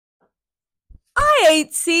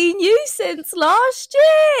ain't seen you since last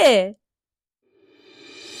year.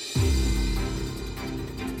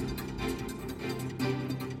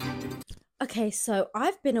 Okay, so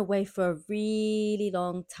I've been away for a really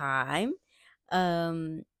long time.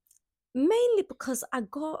 Um, Mainly because I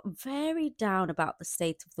got very down about the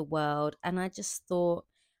state of the world and I just thought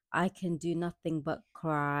I can do nothing but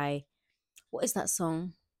cry. What is that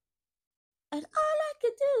song? And all I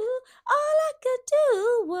could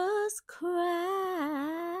do was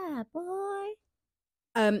cry, boy.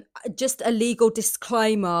 Just a legal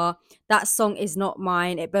disclaimer. That song is not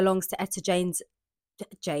mine. It belongs to Etta James.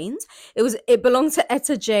 James. It belonged to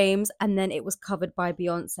Etta James, and then it was covered by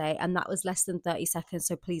Beyonce, and that was less than 30 seconds.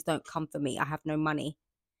 So please don't come for me. I have no money.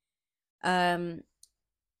 Um,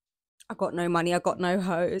 I got no money. I got no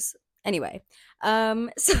hose. Anyway,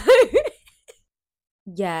 so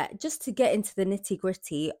yeah, just to get into the nitty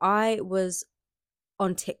gritty, I was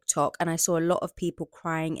on TikTok and I saw a lot of people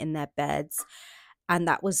crying in their beds. And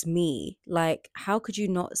that was me. Like, how could you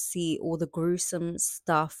not see all the gruesome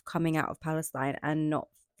stuff coming out of Palestine and not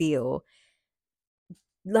feel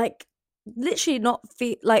like literally not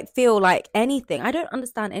feel like anything? I don't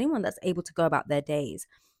understand anyone that's able to go about their days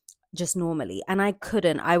just normally, and I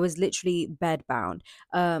couldn't. I was literally bed bound.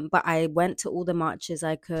 But I went to all the marches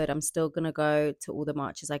I could. I'm still gonna go to all the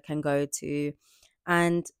marches I can go to.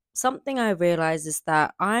 And something I realized is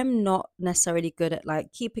that I'm not necessarily good at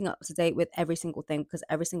like keeping up to date with every single thing, because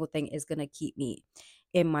every single thing is gonna keep me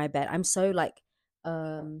in my bed. I'm so like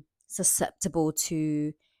susceptible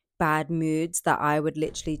to bad moods that I would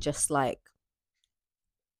literally just like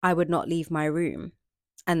I would not leave my room,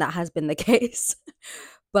 and that has been the case.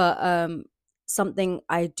 But something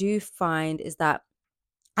I do find is that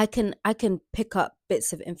I can pick up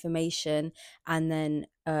bits of information and then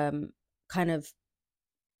kind of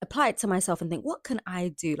apply it to myself and think, what can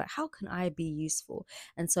I do? Like, how can I be useful?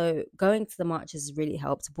 And so going to the marches has really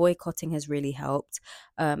helped. Boycotting has really helped,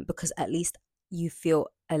 because at least you feel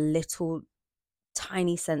a little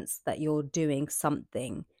tiny sense that you're doing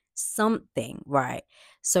something right.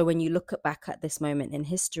 So when you look back at this moment in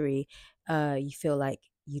history, you feel like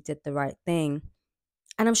you did the right thing.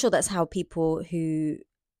 And I'm sure that's how people who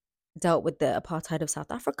dealt with the apartheid of South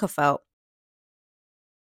Africa felt.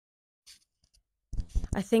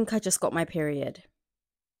 I think I just got my period.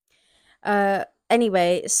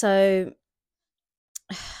 Anyway, so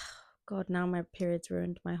God, now my period's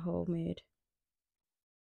ruined my whole mood.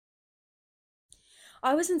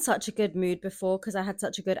 I was in such a good mood before because I had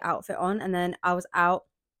such a good outfit on, and then I was out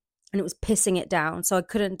and it was pissing it down. So I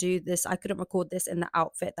couldn't do this. I couldn't record this in the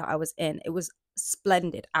outfit that I was in. It was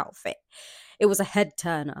splendid outfit. It was a head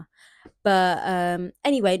turner. But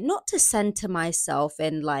anyway, not to center myself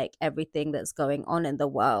in like everything that's going on in the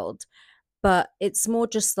world, but it's more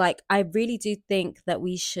just like I really do think that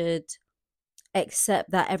we should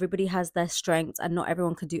accept that everybody has their strengths and not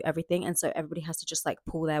everyone can do everything, and so everybody has to just like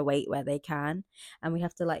pull their weight where they can, and we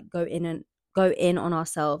have to like go in on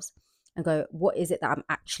ourselves and go, what is it that I'm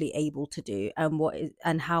actually able to do, and what is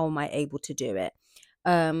and how am I able to do it.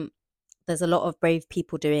 um there's a lot of brave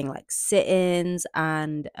people doing like sit-ins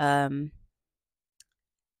and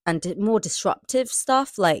more disruptive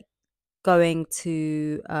stuff, like going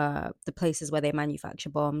to the places where they manufacture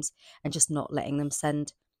bombs and just not letting them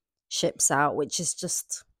send ships out, which is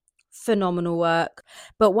just phenomenal work.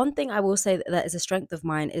 But one thing I will say that is a strength of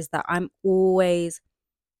mine is that I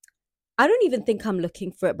don't even think I'm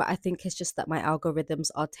looking for it, but I think it's just that my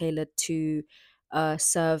algorithms are tailored to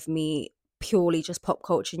serve me purely just pop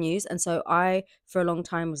culture news. And so I, for a long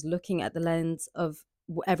time, was looking at the lens of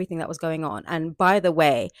everything that was going on. And by the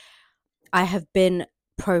way, I have been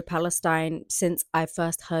pro Palestine since I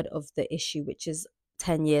first heard of the issue, which is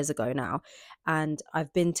 10 years ago now. And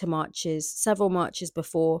I've been to marches, several marches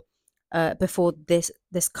before this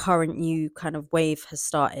current new kind of wave has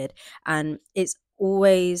started. And it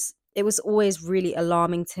was always really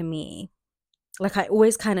alarming to me. Like I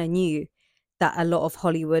always kind of knew that a lot of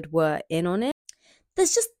Hollywood were in on it.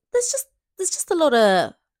 There's just there's just there's just a lot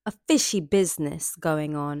of a fishy business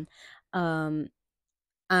going on. Um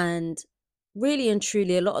and really and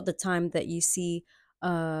truly, a lot of the time that you see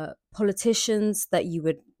politicians that you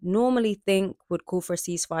would normally think would call for a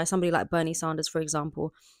ceasefire, somebody like Bernie Sanders, for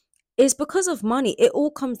example, is because of money. It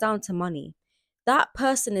all comes down to money. That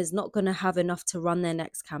person is not going to have enough to run their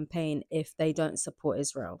next campaign if they don't support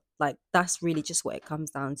Israel. Like, that's really just what it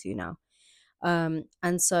comes down to now.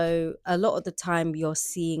 And so a lot of the time you're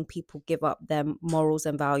seeing people give up their morals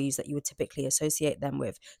and values that you would typically associate them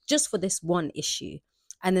with just for this one issue.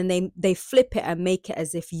 and then they flip it and make it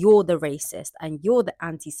as if you're the racist and you're the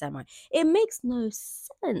anti-Semite. It makes no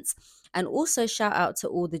sense. And also shout out to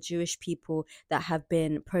all the Jewish people that have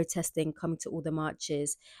been protesting, coming to all the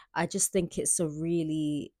marches. I just think it's a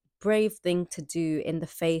really brave thing to do in the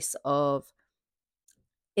face of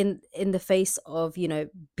in the face of,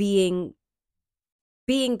 being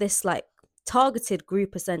this like targeted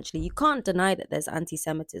group. Essentially, you can't deny that there's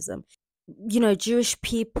anti-Semitism. Jewish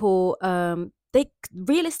people, they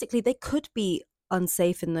realistically they could be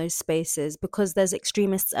unsafe in those spaces because there's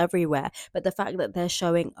extremists everywhere, but the fact that they're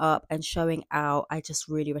showing up and showing out, I just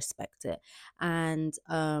really respect it. And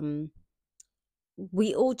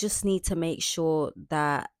we all just need to make sure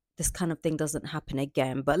that this kind of thing doesn't happen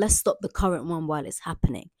again. But let's stop the current one while it's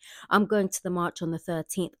happening. I'm going to the march on the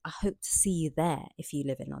 13th. I hope to see you there if you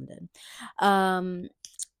live in London. um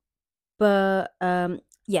but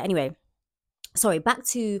yeah, anyway, sorry, back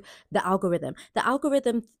to the algorithm. The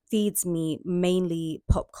algorithm feeds me mainly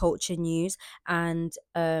pop culture news, and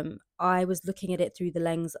I was looking at it through the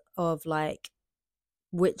lens of like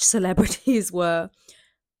which celebrities were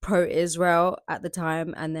pro-Israel at the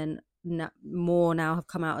time, and then more now have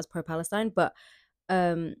come out as pro-Palestine. But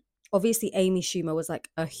um obviously Amy Schumer was like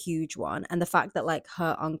a huge one, and the fact that like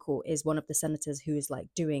her uncle is one of the senators who is like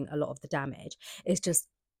doing a lot of the damage is just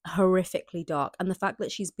horrifically dark. And the fact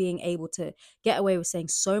that she's being able to get away with saying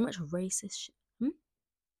so much racist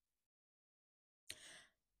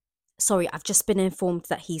Sorry, I've just been informed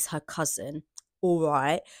that he's her cousin. All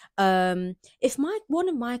right. If my one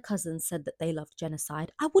of my cousins said that they love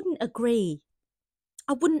genocide, I wouldn't agree.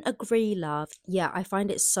 I wouldn't agree, love. Yeah, I find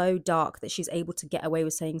it so dark that she's able to get away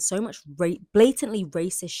with saying so much blatantly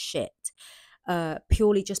racist shit,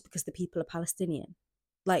 purely just because the people are Palestinian.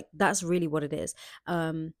 Like that's really what it is.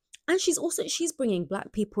 And she's bringing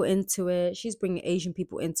black people into it. She's bringing Asian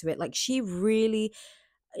people into it. Like she really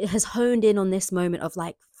has honed in on this moment of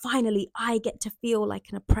like, finally I get to feel like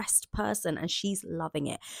an oppressed person, and she's loving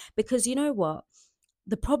it. Because you know what,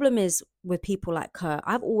 the problem is with people like her,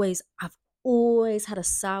 I've always had a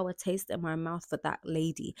sour taste in my mouth for that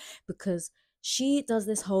lady, because she does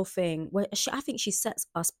this whole thing where I think she sets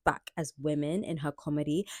us back as women in her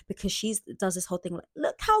comedy, because she does this whole thing like,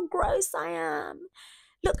 look how gross I am,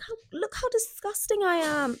 look how disgusting I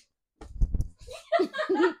am.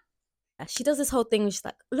 She does this whole thing. She's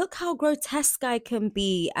like, look how grotesque I can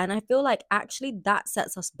be. And I feel like actually that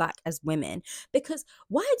sets us back as women. Because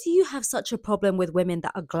why do you have such a problem with women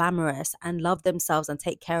that are glamorous and love themselves and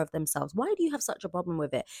take care of themselves? Why do you have such a problem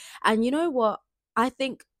with it? And you know what? I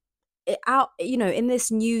think in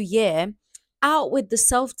this new year, out with the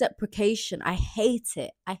self deprecation. I hate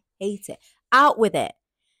it. I hate it. Out with it.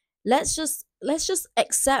 Let's just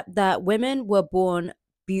accept that women were born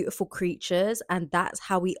beautiful creatures, and that's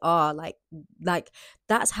how we are. Like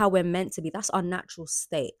that's how we're meant to be. That's our natural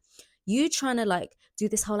state. You trying to like do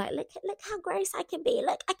this whole like, look how gross I can be,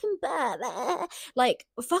 look I can burp, like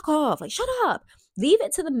fuck off, like shut up. Leave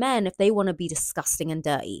it to the men if they want to be disgusting and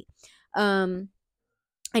dirty. um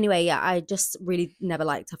Anyway, yeah, I just really never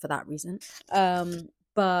liked her for that reason.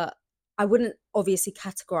 But I wouldn't obviously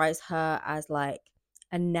categorize her as like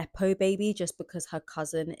a Nepo baby just because her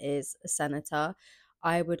cousin is a senator.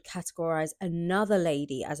 I would categorize another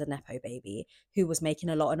lady as a Nepo baby who was making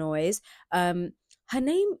a lot of noise. Um, Her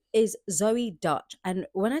name is Zoe Dutch. And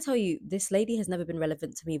when I tell you, this lady has never been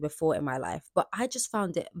relevant to me before in my life, but I just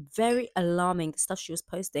found it very alarming, the stuff she was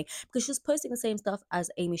posting, because she was posting the same stuff as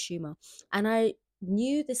Amy Schumer. And I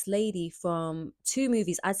knew this lady from two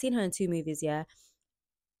movies. I'd seen her in two movies, yeah.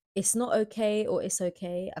 It's Not Okay or It's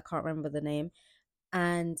Okay. I can't remember the name.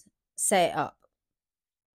 And Set It Up.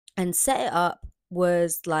 And Set It Up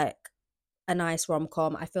was like a nice rom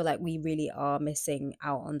com. I feel like we really are missing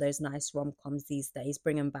out on those nice rom coms these days.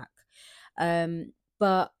 Bring them back.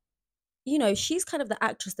 But she's kind of the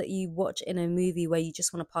actress that you watch in a movie where you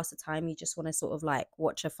just want to pass the time. You just want to sort of like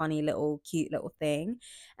watch a funny little, cute little thing.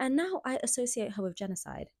 And now I associate her with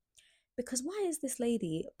genocide. Because why is this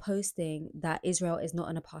lady posting that Israel is not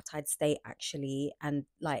an apartheid state actually, and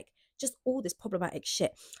like just all this problematic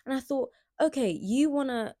shit? And I thought, okay, you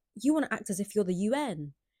wanna act as if you're the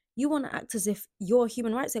UN. You want to act as if you're a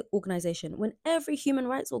human rights organization, when every human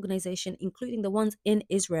rights organization, including the ones in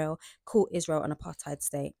Israel, call Israel an apartheid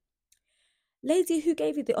state. Lady, who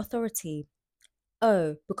gave you the authority?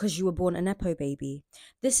 Oh, because you were born a Nepo baby.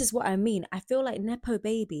 This is what I mean. I feel like Nepo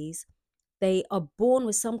babies, they are born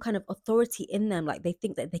with some kind of authority in them. Like they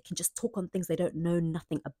think that they can just talk on things they don't know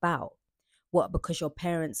nothing about. What? Because your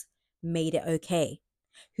parents made it okay.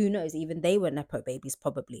 Who knows? Even they were Nepo babies,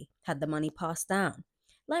 probably had the money passed down.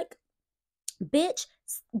 Like, Bitch,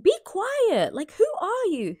 be quiet. Like, who are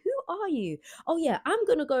you? Who are you? Oh, yeah, I'm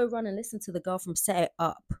going to go run and listen to the girl from Set It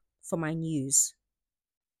Up for my news.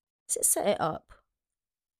 Is it Set It Up?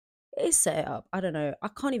 It is Set It Up. I don't know. I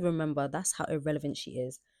can't even remember. That's how irrelevant she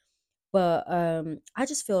is. But I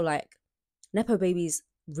just feel like Nepo babies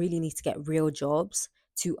really need to get real jobs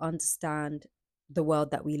to understand the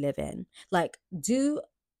world that we live in. Like, do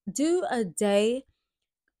a day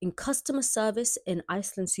in customer service in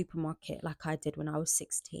Iceland supermarket like I did when I was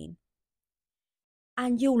 16.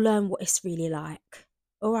 And you'll learn what it's really like.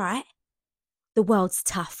 All right? The world's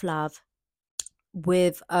tough, love.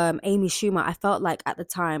 With Amy Schumer, I felt like at the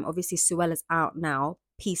time, obviously Suella's out now.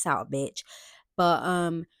 Peace out, bitch. But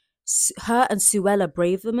her and Suella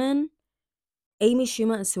Braverman, Amy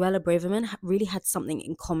Schumer and Suella Braverman really had something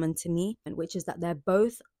in common to me, and which is that they're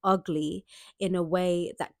both ugly in a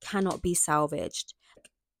way that cannot be salvaged.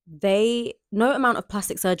 They No amount of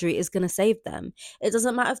plastic surgery is going to save them. It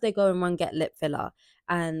doesn't matter if they go and run get lip filler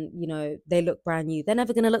and they look brand new. They're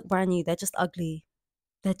never going to look brand new. They're just ugly.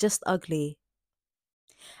 They're just ugly.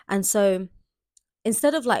 And so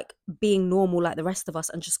instead of like being normal like the rest of us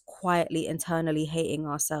and just quietly internally hating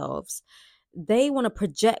ourselves, they want to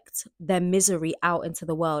project their misery out into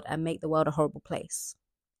the world and make the world a horrible place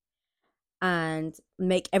and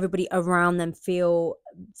make everybody around them feel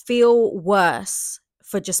worse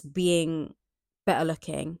for just being better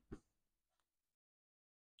looking.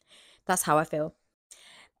 That's how I feel.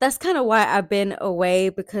 That's kind of why I've been away,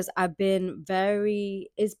 because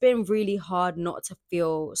it's been really hard not to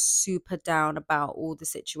feel super down about all the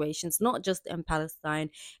situations, not just in Palestine,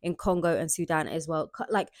 in Congo and Sudan as well.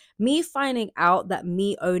 Like, me finding out that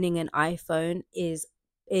me owning an iPhone is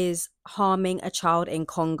harming a child in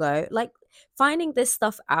Congo. Like, finding this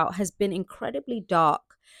stuff out has been incredibly dark.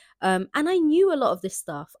 And I knew a lot of this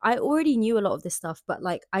stuff. I already knew a lot of this stuff, but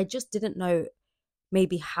like I just didn't know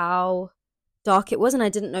maybe how dark it was, and I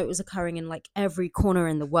didn't know it was occurring in like every corner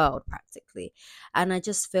in the world practically. And I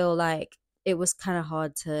just feel like it was kind of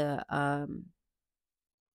hard to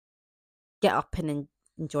get up and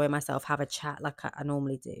enjoy myself, have a chat like I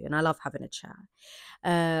normally do, and I love having a chat.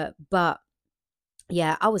 But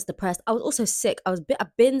yeah, I was depressed. I was also sick. I've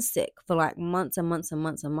been sick for like months and months and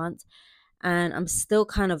months and months, and I'm still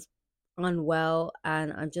kind of unwell,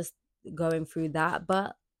 and I'm just going through that.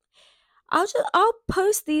 But I'll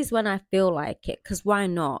post these when I feel like it, because why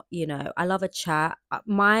not? I love a chat.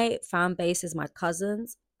 My fan base is my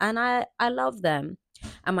cousins, and I love them,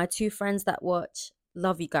 and my two friends that watch,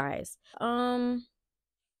 love you guys.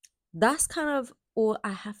 That's kind of all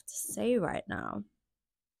I have to say right now.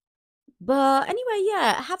 But anyway,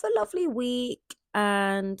 yeah, have a lovely week.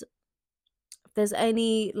 And if there's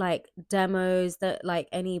any like demos, that like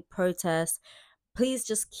any protests, please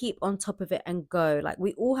just keep on top of it and go. Like,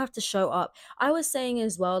 we all have to show up. I was saying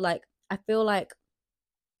as well, like, I feel like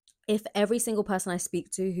if every single person I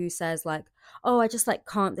speak to who says like, oh, I just like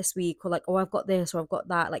can't this week, or like, oh, I've got this or I've got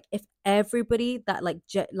that, like if everybody that like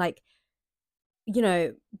like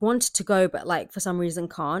wanted to go but like for some reason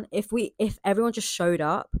can't, if everyone just showed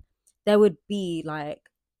up, there would be like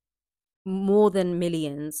more than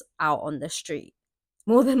millions out on the street,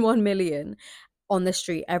 more than 1 million on the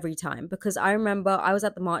street every time. Because I remember I was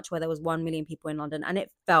at the march where there was 1 million people in London, and it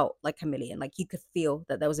felt like a million. Like, you could feel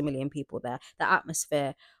that there was a million people there. The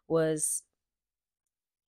atmosphere was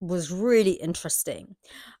really interesting.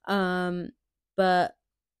 But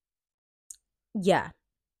yeah,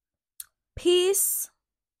 peace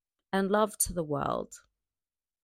and love to the world.